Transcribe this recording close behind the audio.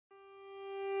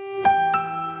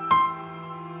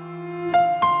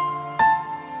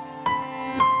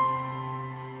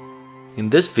In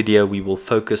this video, we will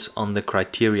focus on the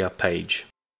criteria page.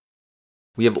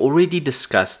 We have already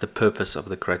discussed the purpose of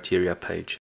the criteria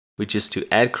page, which is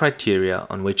to add criteria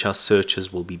on which our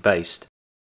searches will be based.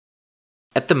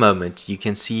 At the moment, you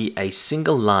can see a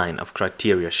single line of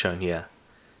criteria shown here.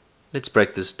 Let's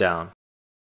break this down.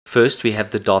 First, we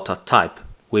have the data type,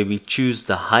 where we choose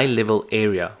the high-level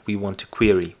area we want to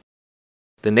query.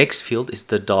 The next field is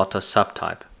the data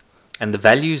subtype, and the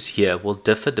values here will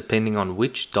differ depending on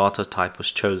which data type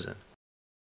was chosen.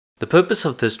 The purpose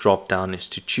of this drop-down is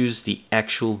to choose the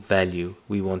actual value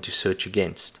we want to search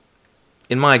against.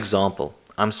 In my example,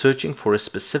 I'm searching for a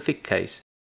specific case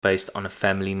based on a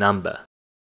family number.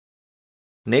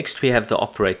 Next, we have the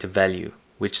operator value,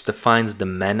 which defines the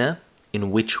manner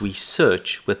in which we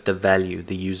search with the value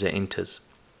the user enters.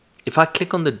 If I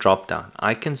click on the drop-down,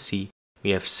 I can see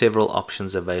we have several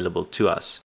options available to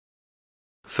us.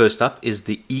 First up is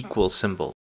the equal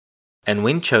symbol, and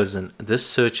when chosen, this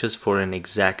searches for an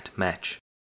exact match.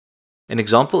 An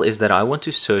example is that I want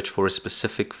to search for a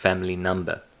specific family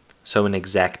number, so an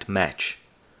exact match.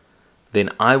 Then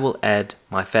I will add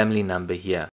my family number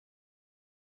here.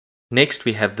 Next,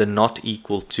 we have the not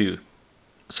equal to.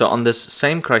 So on this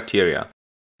same criteria,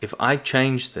 if I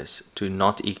change this to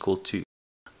not equal to,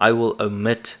 I will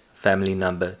omit family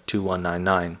number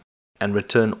 2199 and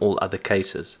return all other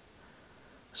cases.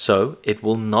 So it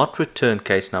will not return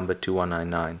case number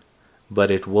 2199, but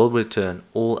it will return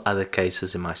all other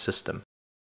cases in my system.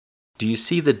 Do you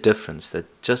see the difference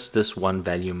that just this one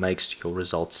value makes to your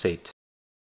result set?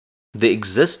 The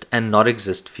exist and not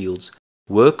exist fields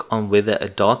work on whether a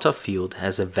data field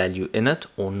has a value in it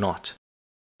or not.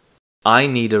 I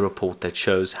need a report that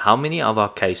shows how many of our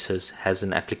cases has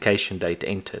an application date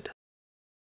entered.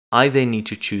 I then need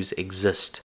to choose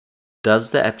exist.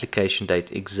 Does the application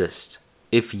date exist?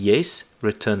 If yes,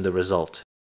 return the result.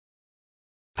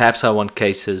 Perhaps I want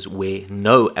cases where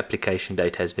no application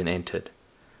date has been entered.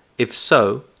 If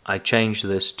so, I change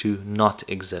this to not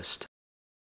exist.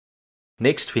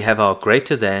 Next, we have our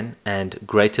greater than and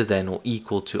greater than or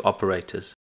equal to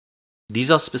operators. These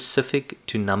are specific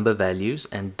to number values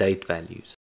and date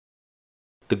values.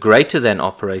 The greater than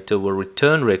operator will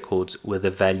return records with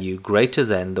a value greater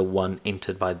than the one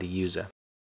entered by the user.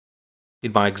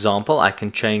 In my example, I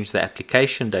can change the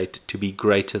application date to be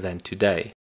greater than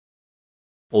today.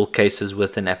 All cases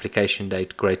with an application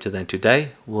date greater than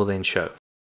today will then show.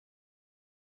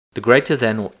 The greater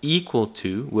than or equal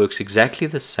to works exactly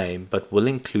the same but will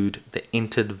include the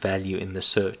entered value in the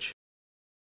search.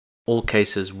 All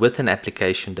cases with an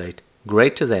application date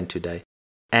greater than today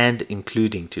and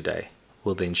including today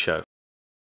will then show.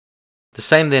 The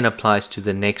same then applies to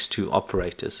the next two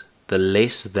operators, the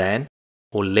less than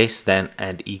or less than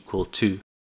and equal to.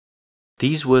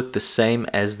 These work the same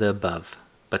as the above,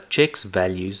 but checks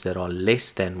values that are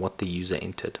less than what the user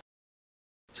entered.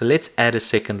 So let's add a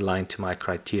second line to my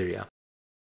criteria.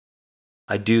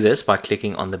 I do this by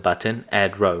clicking on the button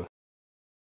Add Row.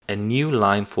 A new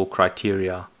line for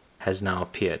criteria has now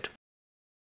appeared.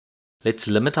 Let's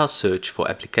limit our search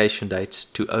for application dates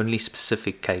to only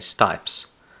specific case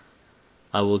types.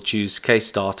 I will choose case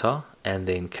data and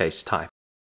then case type.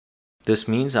 This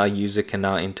means our user can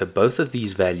now enter both of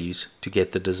these values to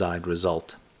get the desired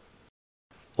result.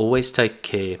 Always take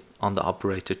care on the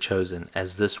operator chosen,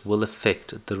 as this will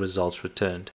affect the results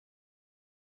returned.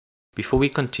 Before we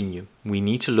continue, we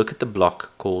need to look at the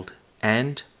block called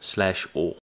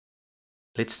and/or.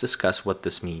 Let's discuss what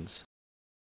this means.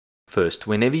 First,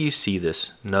 whenever you see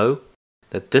this, know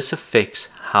that this affects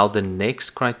how the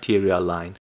next criteria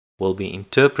line will be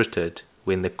interpreted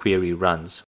when the query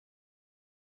runs.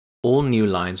 All new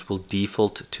lines will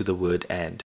default to the word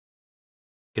and.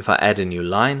 If I add a new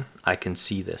line, I can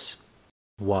see this.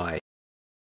 Why?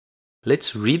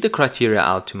 Let's read the criteria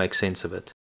out to make sense of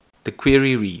it. The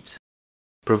query reads,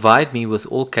 provide me with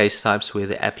all case types where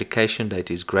the application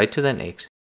date is greater than X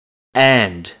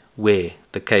and where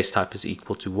the case type is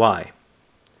equal to Y.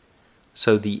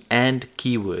 So the AND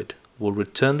keyword will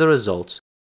return the results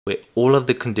where all of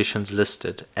the conditions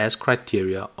listed as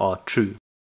criteria are true.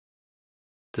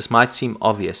 This might seem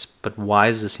obvious, but why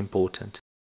is this important?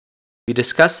 We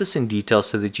discuss this in detail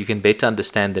so that you can better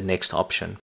understand the next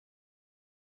option.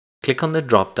 Click on the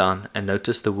drop-down and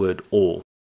notice the word OR.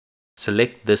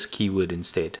 Select this keyword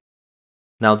instead.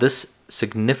 Now this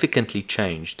significantly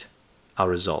changed our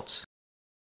results.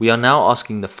 We are now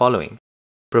asking the following.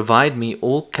 Provide me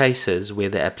all cases where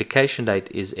the application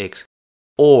date is X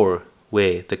or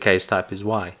where the case type is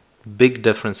Y. Big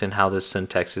difference in how this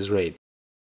syntax is read.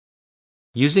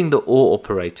 Using the OR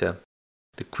operator,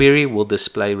 the query will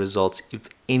display results if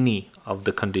any of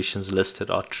the conditions listed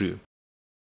are true.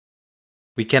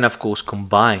 We can of course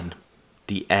combine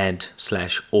the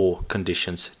and/or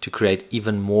conditions to create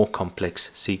even more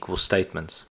complex SQL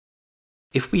statements.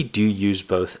 If we do use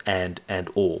both and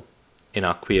or in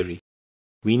our query,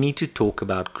 we need to talk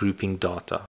about grouping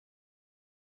data.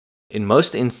 In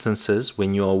most instances,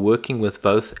 when you are working with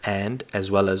both and as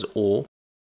well as or,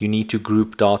 you need to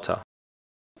group data.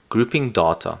 Grouping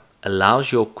data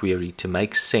allows your query to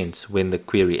make sense when the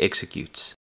query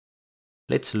executes.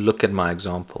 Let's look at my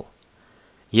example.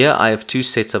 Here I have two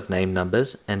sets of name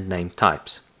numbers and name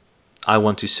types. I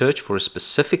want to search for a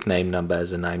specific name number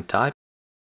as a name type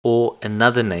or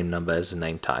another name number as a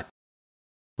name type.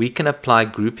 We can apply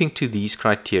grouping to these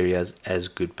criteria as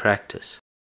good practice.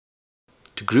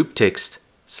 To group text,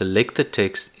 select the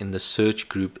text in the search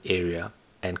group area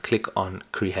and click on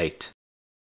Create.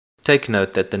 Take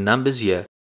note that the numbers here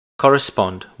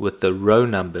correspond with the row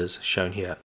numbers shown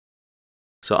here.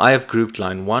 So I have grouped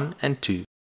line 1 and 2,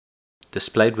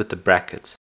 displayed with the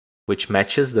brackets, which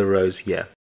matches the rows here.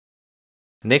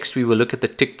 Next we will look at the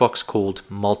tick box called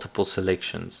multiple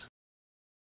selections.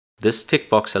 This tick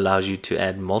box allows you to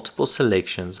add multiple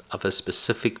selections of a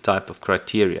specific type of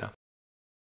criteria.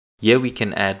 Here we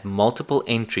can add multiple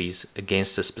entries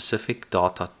against a specific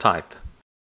data type.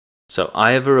 So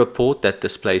I have a report that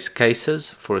displays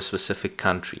cases for a specific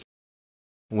country.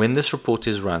 When this report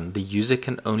is run, the user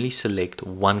can only select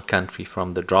one country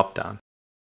from the drop-down.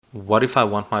 What if I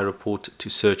want my report to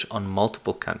search on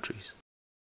multiple countries?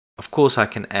 Of course, I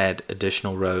can add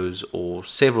additional rows or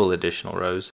several additional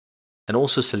rows and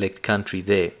also select country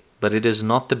there, but it is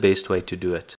not the best way to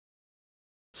do it.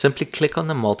 Simply click on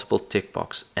the multiple tick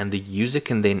box and the user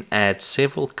can then add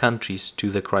several countries to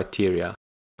the criteria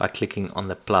by clicking on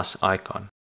the plus icon.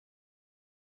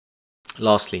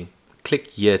 Lastly, click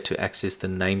here to access the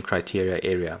name criteria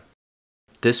area.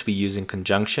 This we use in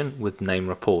conjunction with name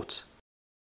reports.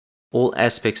 All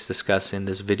aspects discussed in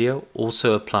this video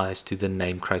also applies to the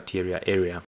name criteria area.